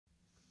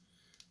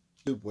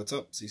Dude, what's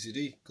up?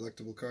 CCD,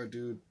 Collectible Card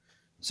Dude.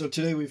 So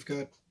today we've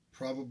got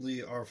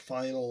probably our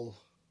final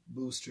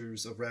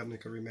boosters of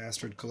Ravnica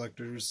Remastered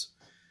collectors.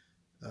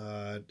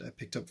 I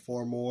picked up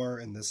 4 more,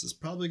 and this is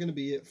probably going to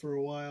be it for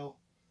a while.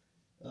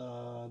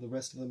 The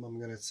rest of them I'm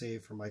going to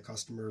save for my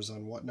customers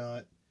on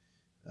whatnot.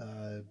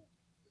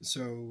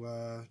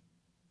 So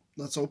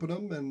let's open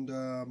them,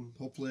 and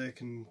hopefully I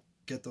can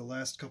get the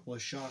last couple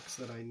of shocks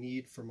that I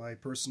need for my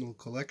personal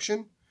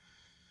collection.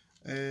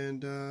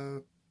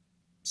 And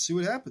see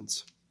what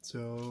happens.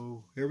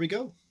 So here we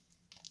go.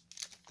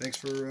 Thanks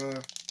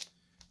for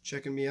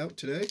checking me out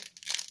today.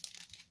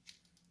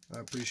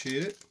 I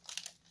appreciate it.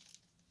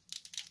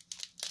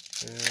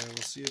 And we'll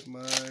see if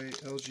my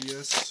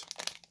LGS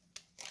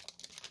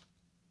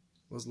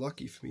was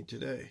lucky for me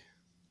today.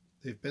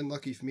 They've been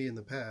lucky for me in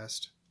the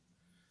past.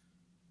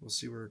 We'll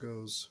see where it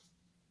goes.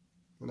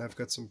 And I've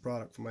got some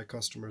product for my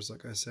customers,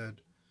 like I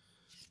said.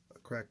 I'll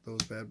crack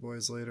those bad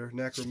boys later.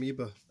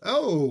 Necromoeba.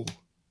 Oh!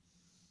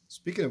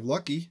 Speaking of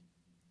lucky,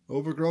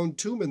 Overgrown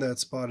Tomb in that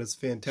spot is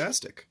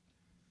fantastic.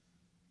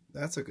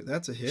 That's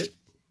a hit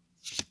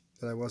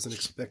that I wasn't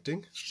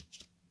expecting.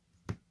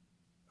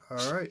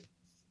 All right,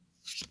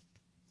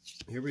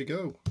 here we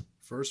go.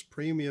 First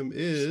premium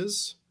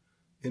is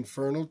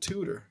Infernal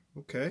Tutor.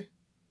 Okay,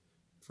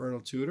 Infernal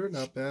Tutor,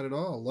 not bad at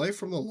all. Life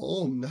from the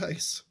Loam,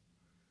 nice.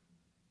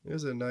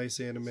 There's a nice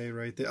anime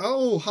right there.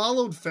 Oh,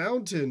 Hollowed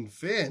Fountain,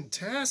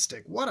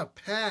 fantastic. What a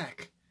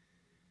pack.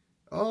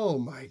 Oh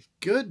my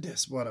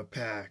goodness, what a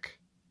pack.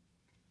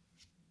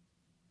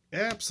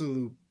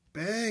 Absolute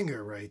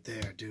banger right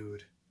there,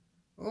 dude.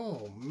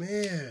 Oh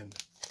man.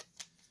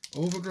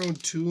 Overgrown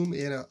Tomb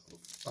and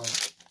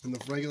in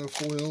the regular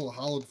foil, a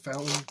Hollowed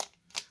Fountain,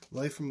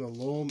 Life from the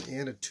Loam,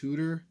 and a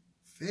Tutor.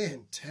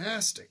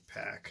 Fantastic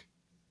pack.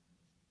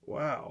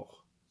 Wow.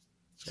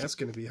 That's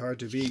going to be hard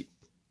to beat.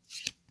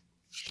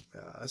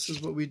 This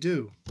is what we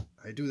do.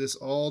 I do this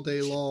all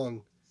day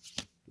long.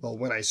 Well,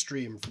 when I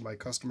stream for my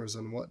customers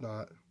and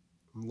whatnot.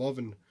 I'm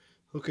loving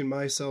hooking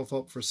myself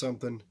up for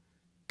something.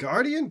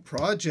 Guardian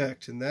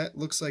Project, and that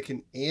looks like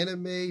an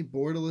anime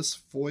borderless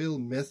foil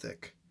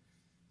mythic.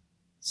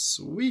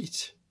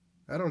 Sweet.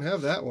 I don't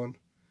have that one.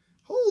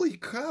 Holy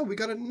cow, we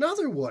got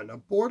another one. A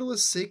borderless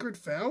Sacred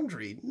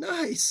Foundry.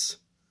 Nice.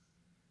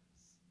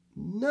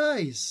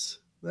 Nice.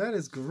 That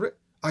is great.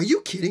 Are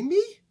you kidding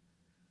me?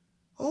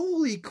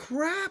 Holy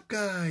crap,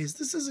 guys.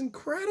 This is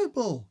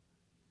incredible.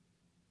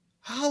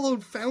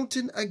 Hollowed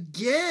Fountain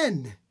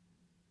again.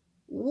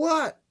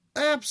 What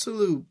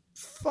absolute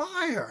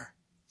fire.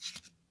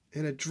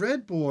 And a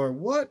Dreadbore.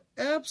 What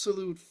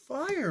absolute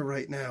fire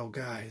right now,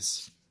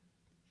 guys.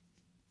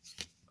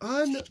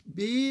 Unbelievable.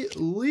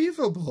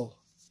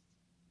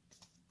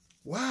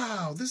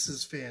 Wow, this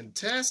is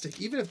fantastic.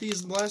 Even if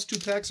these last 2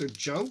 packs are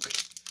junk,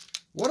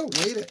 what a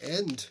way to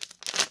end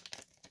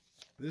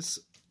this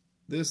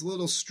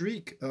little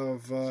streak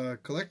of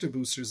collector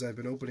boosters I've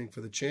been opening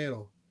for the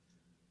channel.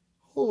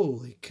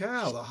 Holy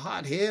cow, the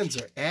hot hands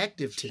are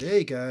active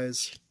today,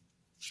 guys.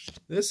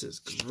 This is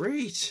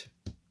great.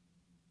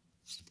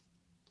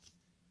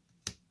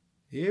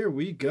 Here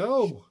we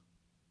go.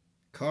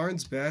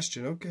 Karn's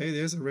Bastion. Okay,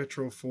 there's a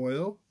retro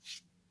foil.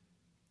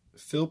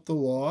 Philp the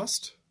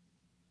Lost.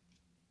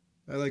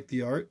 I like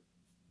the art.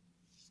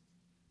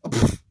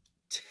 Oh,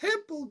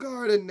 Temple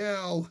Garden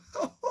now.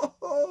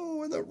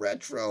 Oh, in the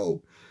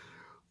retro.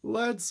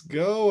 Let's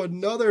go.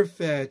 Another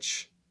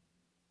fetch.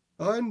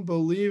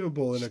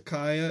 Unbelievable. And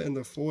Akaya in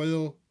the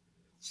foil.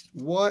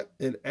 What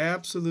an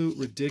absolute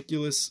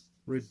ridiculous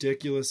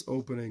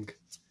opening.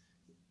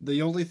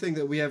 The only thing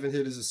that we haven't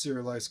hit is a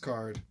serialized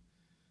card.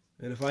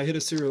 And if I hit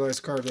a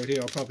serialized card right here,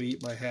 I'll probably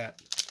eat my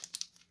hat.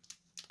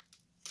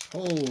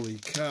 Holy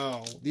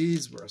cow.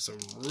 These were some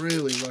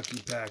really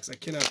lucky packs. I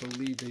cannot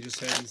believe they just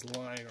had these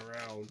lying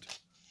around.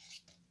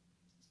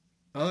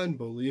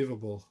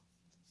 Unbelievable.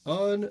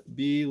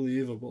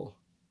 Unbelievable.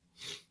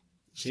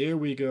 Here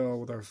we go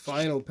with our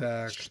final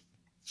pack.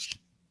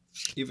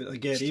 Even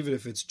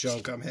if it's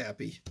junk, I'm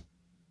happy.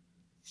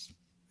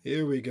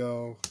 Here we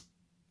go.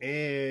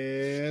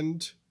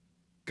 And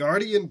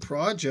Guardian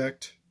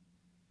Project.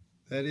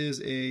 That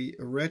is a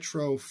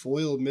retro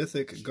foil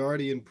mythic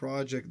Guardian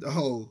Project.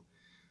 Oh,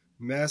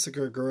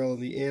 Massacre Girl in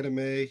the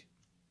anime.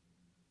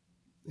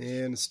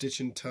 And Stitch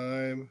in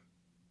Time.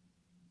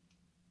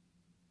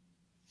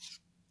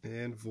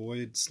 And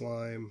Void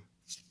Slime.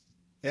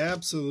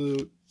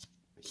 Absolute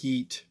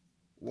heat.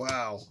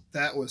 Wow,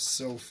 that was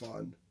so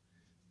fun.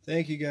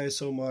 Thank you guys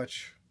so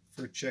much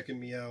for checking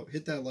me out.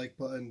 Hit that like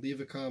button, leave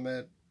a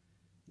comment.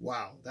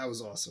 Wow, that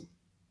was awesome.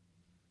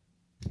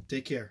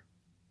 Take care.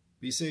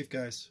 Be safe,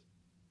 guys.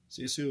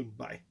 See you soon.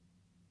 Bye.